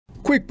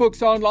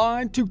QuickBooks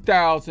Online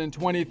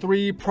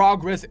 2023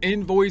 Progress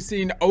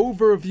Invoicing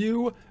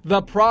Overview,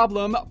 the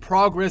problem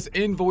Progress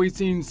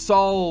Invoicing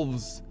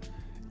solves.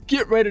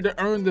 Get ready to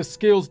earn the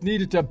skills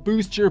needed to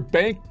boost your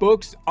bank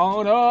books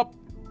on up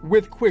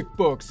with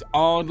QuickBooks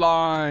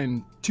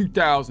Online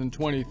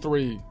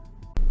 2023.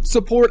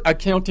 Support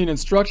accounting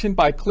instruction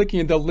by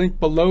clicking the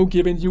link below,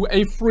 giving you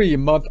a free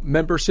month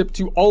membership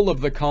to all of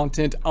the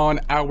content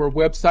on our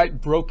website,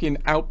 broken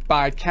out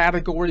by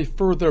category,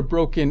 further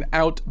broken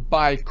out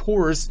by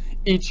course.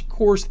 Each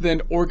course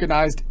then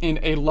organized in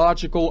a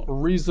logical,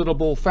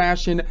 reasonable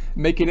fashion,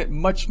 making it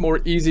much more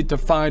easy to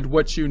find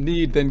what you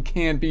need than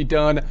can be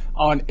done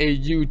on a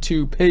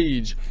YouTube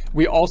page.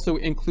 We also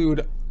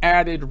include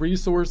added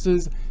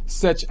resources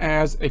such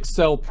as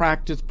Excel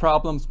practice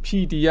problems,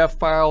 PDF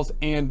files,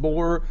 and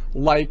more,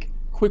 like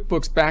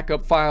QuickBooks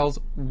backup files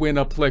when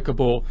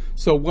applicable.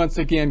 So once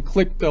again,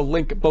 click the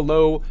link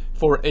below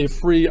for a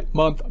free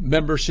month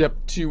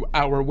membership to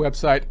our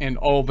website and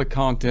all the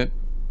content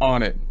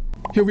on it.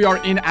 Here we are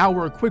in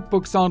our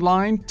QuickBooks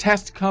Online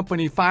test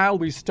company file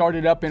we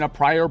started up in a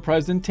prior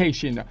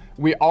presentation.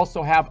 We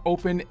also have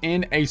open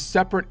in a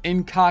separate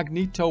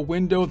incognito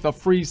window the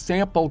free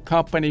sample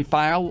company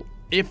file.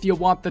 If you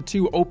want the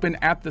two open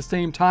at the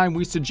same time,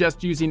 we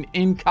suggest using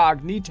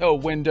incognito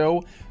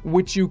window,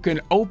 which you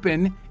can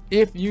open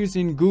if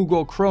using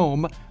Google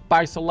Chrome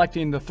by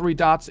selecting the three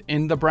dots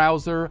in the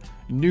browser,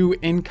 new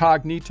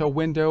incognito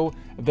window,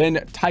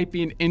 then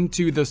typing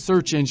into the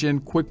search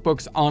engine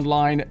QuickBooks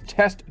Online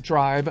test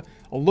drive,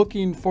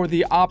 looking for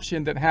the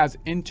option that has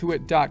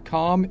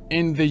intuit.com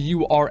in the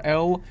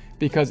URL,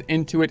 because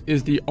Intuit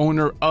is the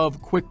owner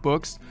of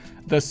QuickBooks.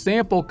 The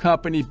sample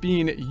company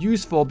being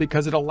useful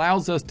because it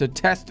allows us to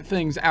test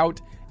things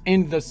out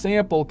in the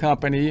sample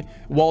company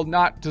while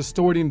not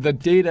distorting the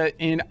data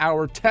in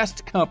our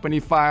test company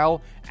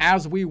file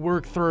as we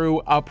work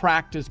through a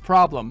practice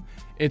problem.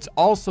 It's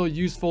also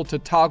useful to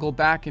toggle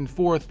back and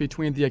forth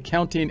between the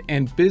accounting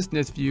and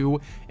business view.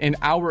 In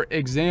our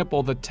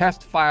example, the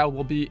test file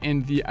will be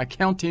in the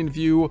accounting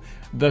view.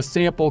 The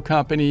sample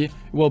company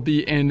will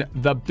be in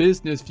the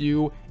business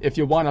view. If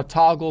you want to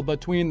toggle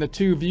between the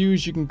two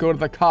views, you can go to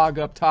the cog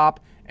up top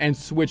and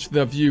switch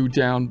the view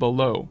down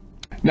below.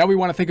 Now we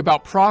want to think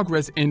about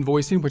progress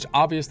invoicing, which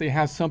obviously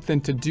has something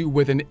to do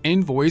with an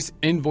invoice.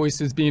 Invoice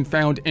is being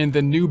found in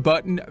the new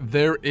button.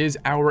 There is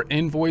our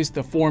invoice,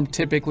 the form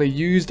typically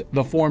used,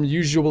 the form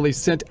usually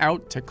sent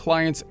out to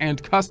clients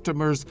and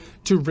customers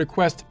to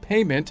request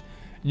payment,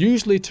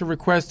 usually to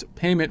request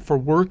payment for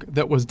work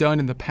that was done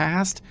in the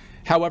past.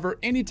 However,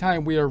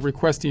 anytime we are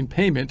requesting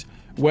payment,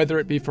 whether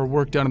it be for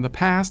work done in the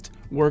past,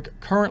 work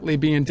currently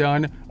being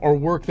done, or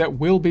work that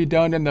will be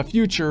done in the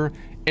future,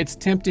 it's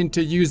tempting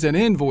to use an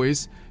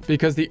invoice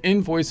because the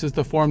invoice is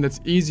the form that's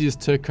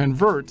easiest to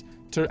convert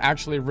to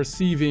actually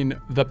receiving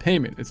the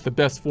payment. It's the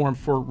best form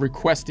for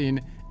requesting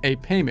a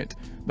payment.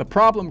 The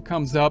problem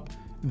comes up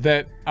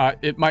that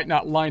it might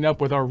not line up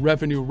with our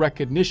revenue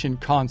recognition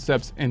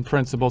concepts and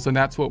principles, and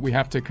that's what we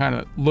have to kind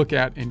of look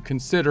at and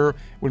consider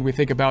when we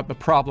think about the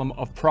problem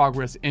of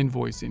progress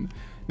invoicing.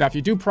 Now, if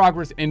you do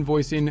progress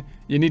invoicing,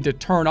 you need to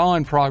turn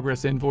on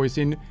progress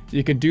invoicing.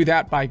 You can do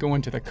that by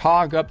going to the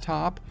cog up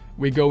top.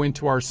 We go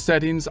into our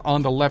settings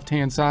on the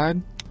left-hand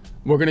side.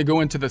 We're going to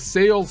go into the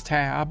sales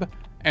tab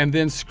and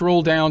then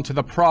scroll down to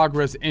the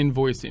progress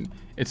invoicing.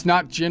 It's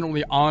not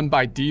generally on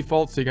by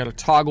default, so you got to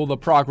toggle the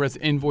progress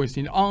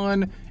invoicing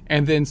on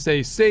and then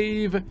say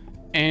save,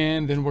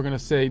 and then we're going to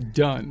say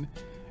done.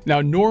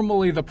 Now,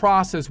 normally the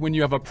process when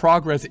you have a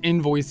progress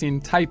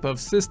invoicing type of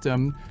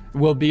system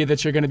will be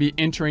that you're going to be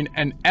entering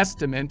an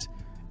estimate,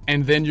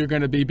 and then you're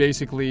going to be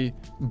basically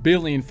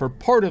billing for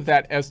part of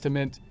that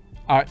estimate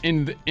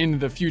in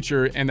the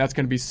future, and that's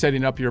going to be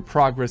setting up your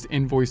progress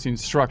invoicing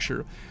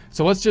structure.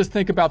 So let's just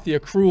think about the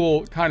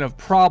accrual kind of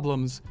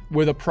problems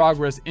with a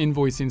progress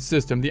invoicing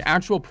system. The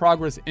actual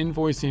progress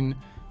invoicing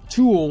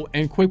tool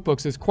in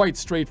QuickBooks is quite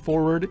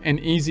straightforward and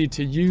easy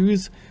to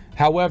use.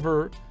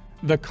 However,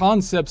 the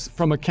concepts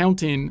from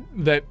accounting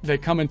that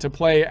come into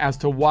play as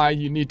to why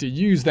you need to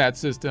use that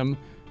system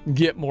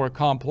get more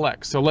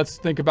complex. So let's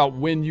think about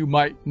when you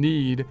might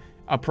need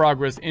a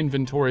progress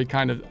inventory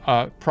kind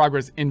of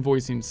progress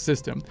invoicing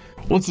system.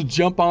 Let's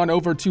jump on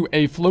over to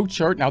a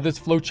flowchart. Now, this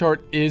flowchart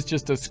is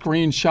just a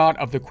screenshot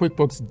of the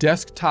QuickBooks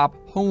desktop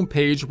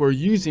homepage. We're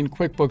using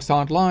QuickBooks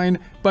Online,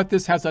 but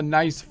this has a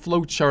nice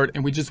flowchart,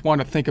 and we just want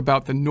to think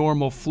about the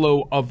normal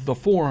flow of the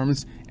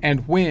forms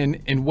and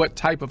when, in what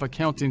type of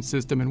accounting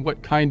system and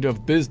what kind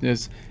of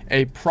business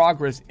a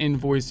progress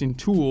invoicing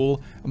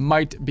tool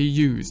might be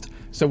used.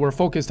 So we're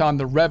focused on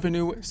the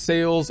revenue,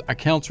 sales,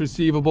 accounts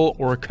receivable,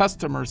 or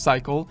customer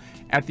cycle.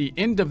 At the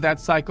end of that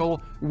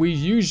cycle, we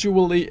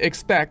usually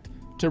expect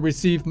to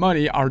receive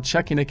money, our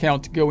checking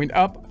account going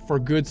up for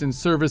goods and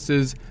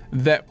services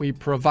that we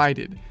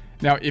provided.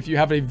 Now, if you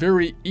have a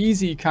very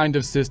easy kind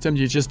of system,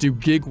 you just do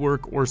gig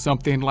work or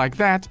something like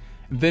that,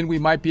 then we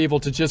might be able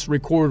to just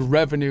record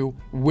revenue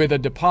with a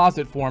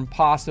deposit form,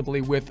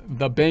 possibly with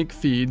the bank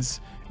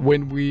feeds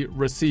when we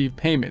receive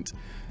payment.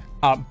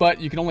 But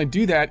you can only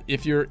do that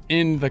if you're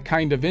in the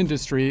kind of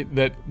industry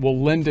that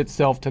will lend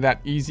itself to that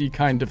easy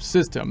kind of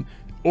system.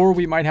 Or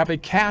we might have a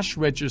cash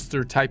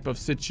register type of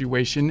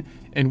situation,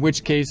 in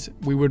which case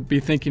we would be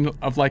thinking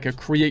of like a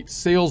create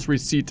sales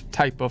receipt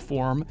type of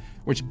form,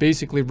 which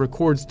basically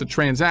records the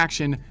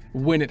transaction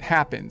when it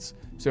happens.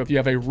 So if you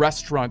have a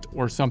restaurant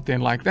or something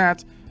like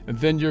that,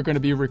 then you're going to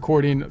be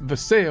recording the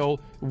sale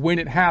when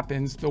it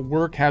happens. The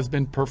work has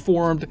been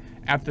performed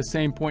at the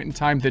same point in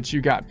time that you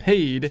got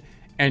paid.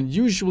 And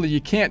usually you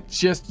can't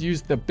just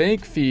use the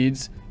bank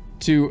feeds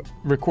to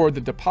record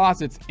the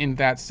deposits in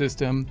that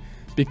system,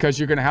 because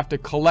you're going to have to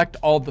collect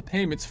all the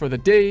payments for the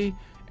day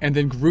and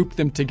then group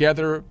them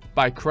together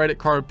by credit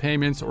card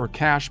payments or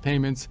cash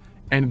payments,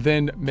 and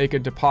then make a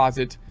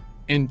deposit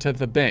into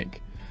the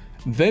bank.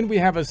 Then we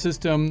have a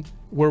system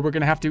where we're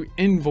going to have to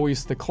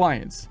invoice the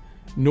clients.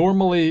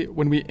 Normally,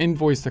 when we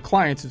invoice the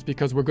clients, it's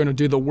because we're going to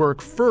do the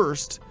work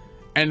first,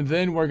 and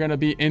then we're going to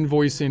be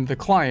invoicing the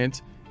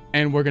client,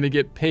 and we're going to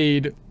get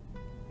paid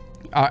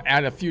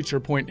at a future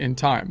point in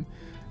time.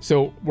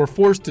 So we're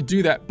forced to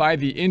do that by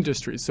the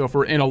industry. So if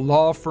we're in a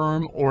law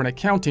firm or an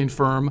accounting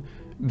firm,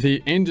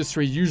 the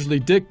industry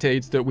usually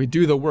dictates that we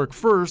do the work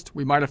first.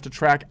 We might have to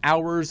track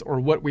hours or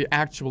what we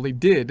actually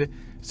did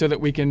so that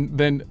we can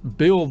then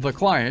bill the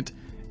client.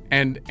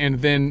 And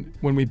then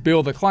when we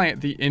bill the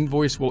client, the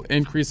invoice will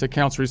increase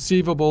accounts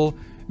receivable.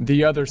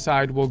 The other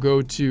side will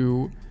go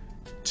to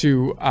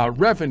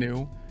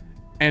revenue.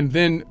 And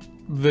then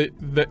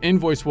the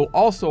invoice will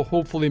also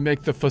hopefully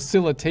make the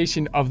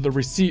facilitation of the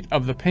receipt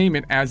of the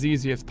payment as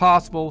easy as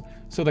possible,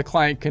 so the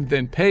client can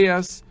then pay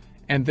us.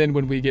 And then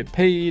when we get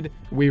paid,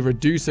 we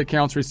reduce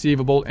accounts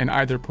receivable and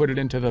either put it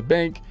into the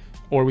bank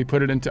or we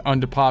put it into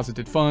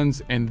undeposited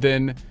funds, and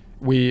then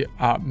we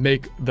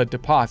make the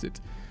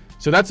deposit.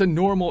 So that's a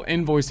normal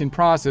invoicing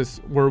process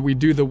where we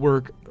do the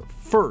work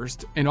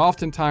first. And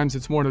oftentimes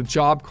it's more of a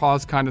job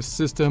cost kind of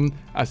system,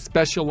 a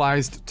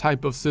specialized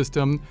type of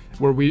system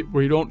where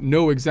we don't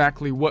know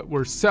exactly what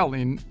we're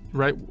selling,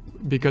 right?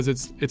 Because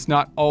it's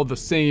not all the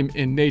same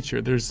in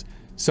nature. There's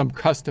some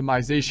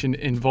customization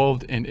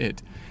involved in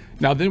it.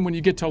 Now then, when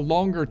you get to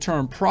longer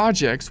term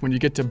projects, when you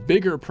get to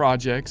bigger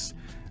projects,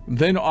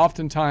 then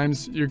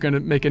oftentimes you're going to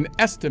make an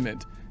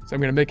estimate. So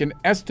I'm going to make an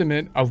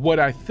estimate of what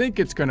I think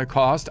it's going to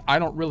cost. I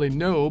don't really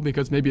know,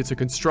 because maybe it's a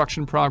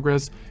construction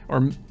progress,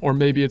 or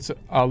maybe it's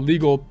a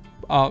legal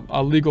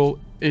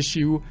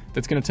issue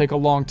that's going to take a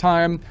long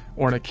time,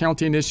 or an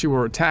accounting issue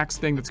or a tax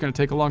thing that's going to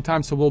take a long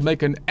time. So we'll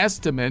make an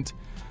estimate,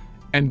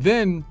 and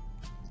then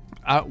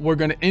we're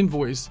going to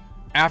invoice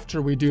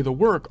after we do the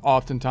work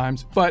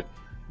oftentimes. But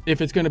if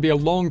it's going to be a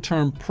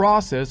long-term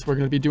process, we're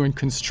going to be doing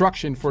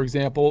construction, for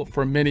example,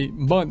 for many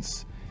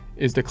months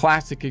is the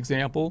classic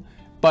example.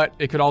 But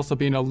it could also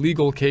be in a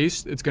legal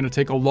case. It's going to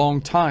take a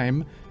long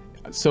time.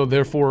 So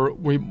therefore,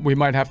 we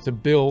might have to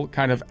bill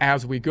kind of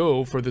as we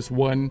go for this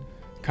one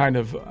kind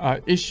of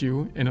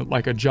issue in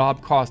like a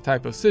job cost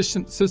type of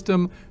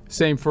system.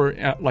 Same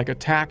for like a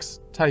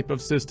tax type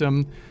of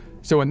system.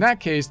 So in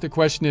that case, the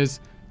question is,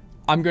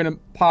 I'm going to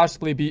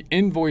possibly be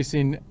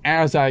invoicing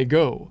as I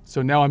go.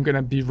 So now I'm going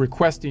to be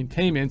requesting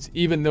payments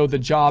even though the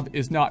job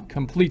is not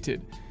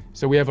completed.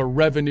 So we have a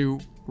revenue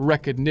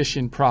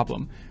recognition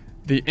problem.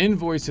 The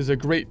invoice is a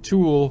great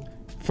tool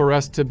for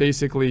us to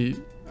basically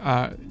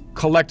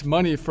collect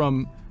money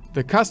from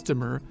the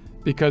customer,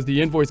 because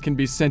the invoice can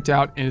be sent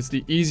out and it's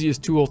the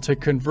easiest tool to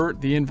convert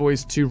the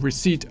invoice to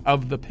receipt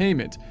of the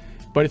payment.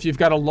 But if you've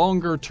got a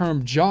longer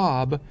term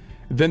job,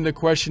 then the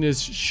question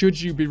is, should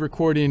you be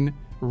recording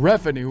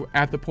revenue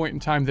at the point in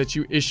time that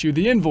you issue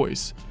the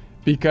invoice,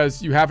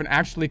 because you haven't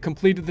actually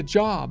completed the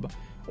job?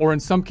 Or in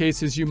some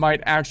cases, you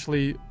might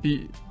actually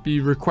be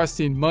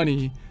requesting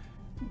money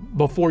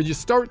before you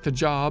start the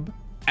job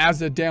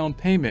as a down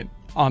payment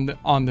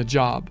on the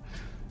job.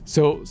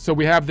 So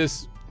we have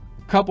this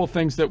couple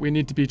things that we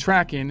need to be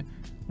tracking.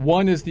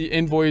 One is the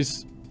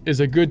invoice is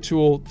a good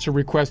tool to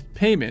request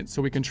payment,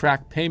 so we can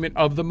track payment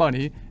of the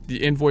money,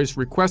 the invoice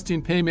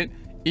requesting payment,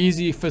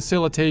 easy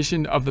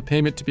facilitation of the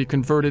payment to be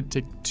converted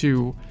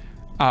to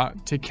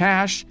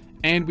cash,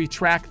 and we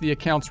track the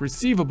accounts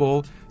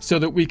receivable so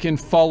that we can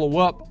follow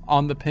up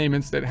on the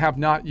payments that have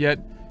not yet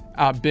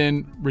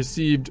been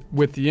received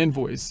with the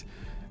invoice.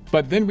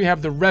 But then we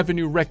have the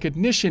revenue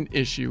recognition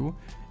issue.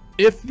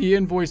 If the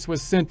invoice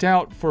was sent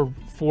out for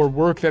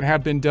work that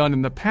had been done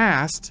in the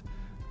past,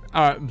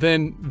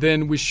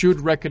 then we should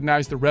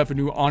recognize the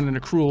revenue on an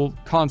accrual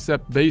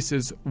concept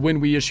basis when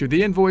we issue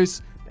the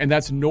invoice, and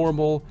that's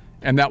normal,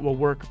 and that will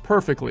work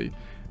perfectly.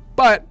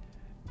 But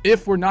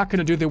if we're not going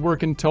to do the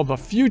work until the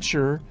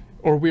future,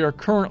 or we are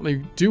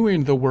currently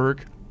doing the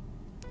work,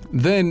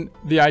 then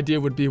the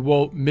idea would be,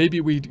 well, maybe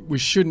we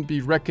shouldn't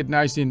be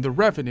recognizing the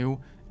revenue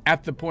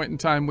at the point in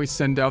time we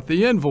send out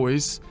the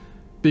invoice,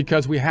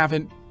 because we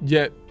haven't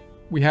yet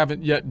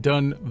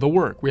done the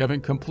work. We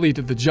haven't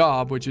completed the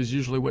job, which is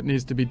usually what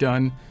needs to be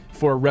done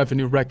for a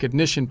revenue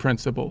recognition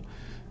principle.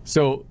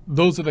 So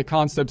those are the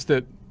concepts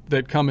that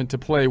come into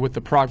play with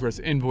the progress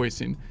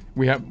invoicing.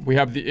 We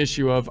have the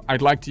issue of,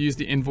 I'd like to use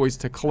the invoice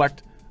to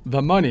collect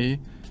the money,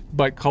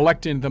 but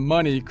collecting the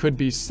money could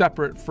be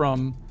separate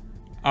from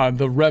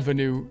the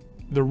revenue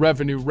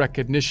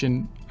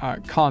recognition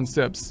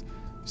concepts.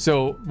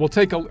 So we'll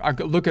take a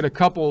look at a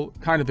couple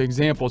kind of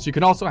examples. You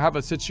can also have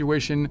a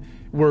situation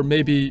where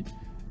maybe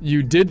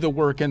you did the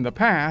work in the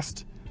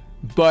past,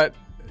 but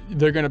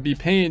they're going to be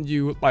paying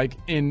you like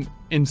in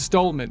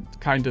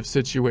installment kind of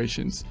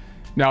situations.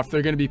 Now, if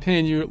they're going to be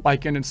paying you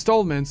like in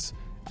installments,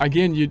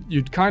 again,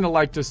 you'd kind of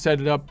like to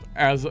set it up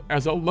as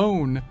a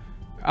loan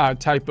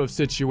type of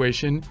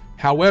situation.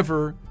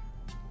 However,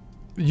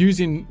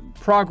 using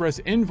progress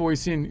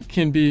invoicing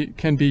can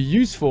be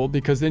useful,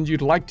 because then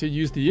you'd like to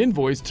use the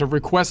invoice to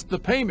request the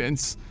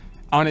payments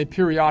on a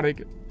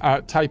periodic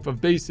type of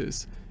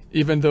basis,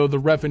 even though the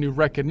revenue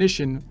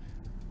recognition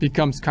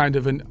becomes kind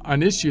of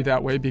an issue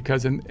that way,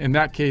 because in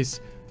that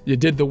case, you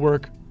did the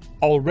work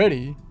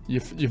already,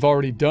 you've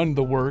already done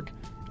the work,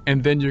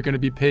 and then you're going to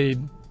be paid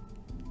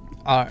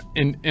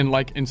in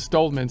like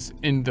installments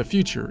in the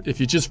future. If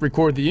you just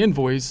record the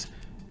invoice,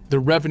 the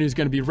revenue is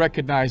going to be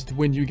recognized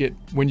when you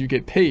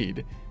get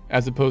paid,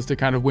 as opposed to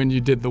kind of when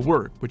you did the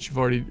work, which you've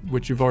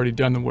already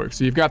done the work.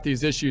 So you've got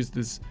these issues.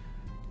 This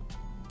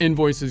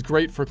invoice is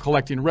great for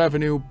collecting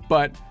revenue,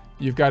 but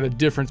you've got a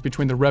difference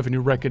between the revenue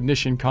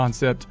recognition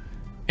concept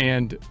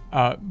and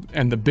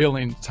the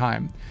billing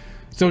time.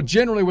 So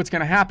generally what's going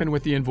to happen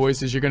with the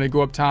invoice is you're going to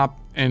go up top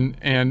and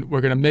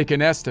we're going to make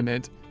an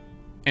estimate.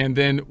 And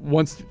then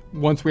once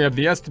we have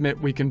the estimate,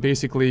 we can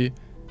basically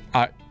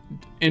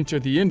enter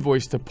the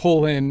invoice to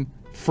pull in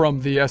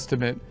from the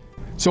estimate.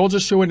 So I'll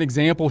just show an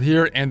example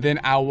here, and then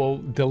I will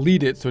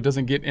delete it so it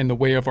doesn't get in the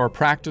way of our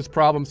practice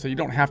problem. So you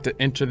don't have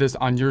to enter this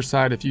on your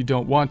side if you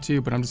don't want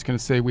to, but I'm just going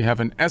to say we have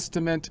an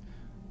estimate,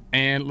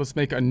 and let's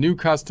make a new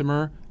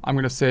customer. I'm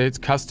going to say it's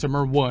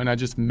customer 1. I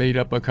just made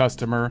up a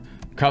customer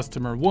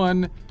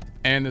 1,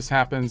 and this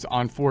happens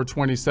on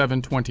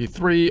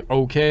 4/27/23.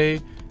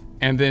 Okay.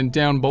 And then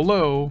down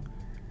below,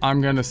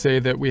 I'm going to say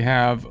that we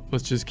have,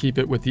 let's just keep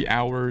it with the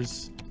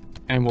hours,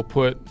 and we'll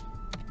put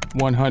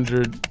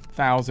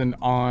 100,000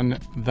 on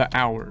the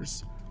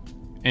hours.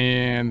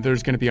 And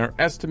there's going to be our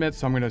estimate.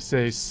 So I'm going to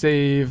say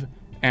save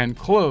and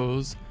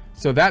close.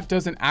 So that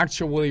doesn't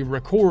actually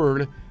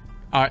record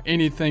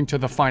anything to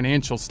the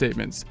financial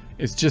statements.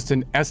 It's just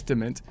an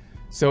estimate.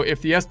 So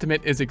if the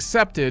estimate is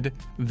accepted,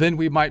 then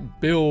we might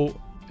bill,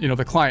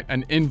 the client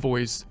an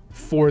invoice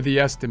for the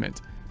estimate.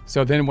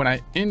 So then when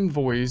I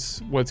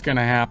invoice, what's going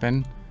to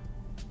happen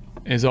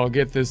is I'll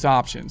get this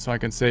option. So I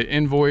can say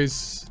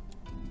invoice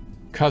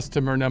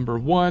customer number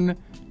 1.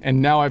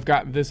 And now I've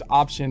got this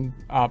option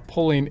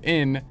pulling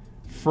in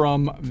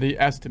from the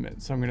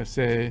estimate. So I'm going to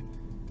say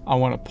I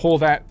want to pull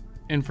that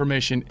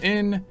information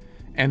in.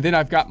 And then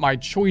I've got my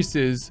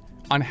choices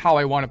on how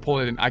I want to pull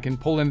it in. I can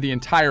pull in the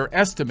entire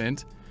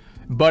estimate.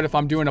 But if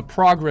I'm doing a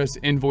progress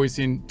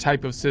invoicing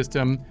type of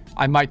system,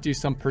 I might do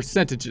some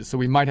percentages. So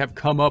we might have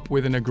come up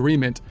with an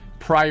agreement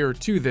prior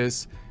to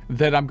this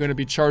that I'm going to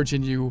be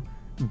charging you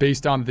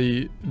based on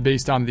the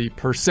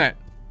percent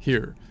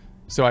here.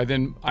 So I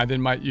then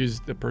might use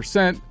the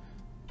percent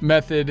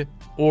method,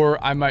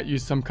 or I might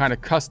use some kind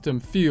of custom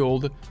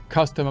field,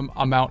 custom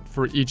amount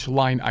for each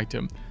line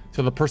item.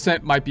 So the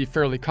percent might be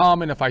fairly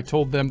common. If I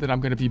told them that I'm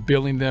going to be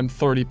billing them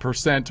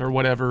 30% or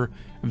whatever,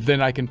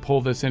 then I can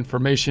pull this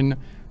information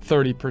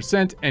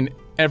 30%, and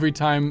every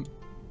time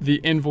the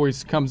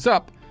invoice comes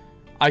up,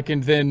 I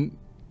can then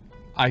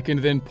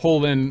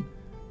pull in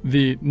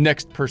the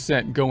next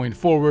percent going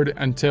forward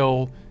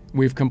until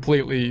we've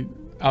completely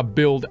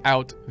billed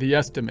out the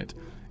estimate.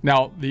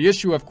 Now, the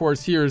issue, of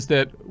course, here is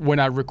that when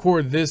I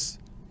record this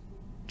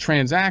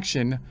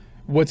transaction,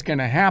 what's going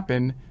to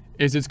happen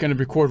is it's going to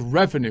record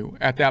revenue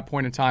at that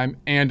point in time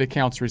and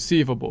accounts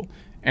receivable.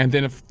 And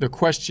then if the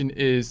question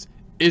is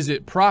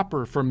it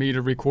proper for me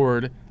to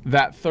record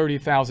that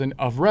 30,000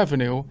 of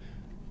revenue,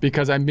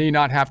 because I may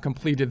not have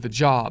completed the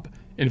job?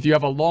 And if you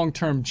have a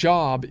long-term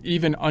job,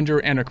 even under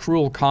an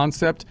accrual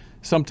concept,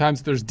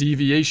 sometimes there's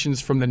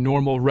deviations from the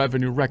normal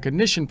revenue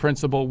recognition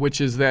principle,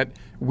 which is that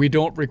we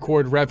don't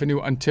record revenue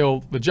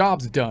until the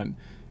job's done.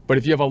 But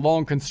if you have a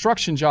long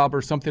construction job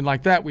or something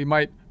like that, we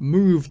might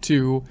move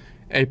to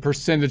a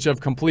percentage of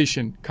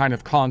completion kind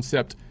of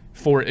concept,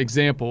 for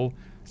example,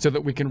 so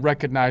that we can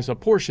recognize a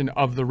portion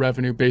of the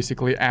revenue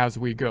basically as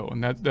we go.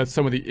 And that's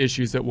some of the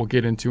issues that we'll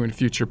get into in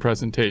future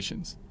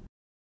presentations.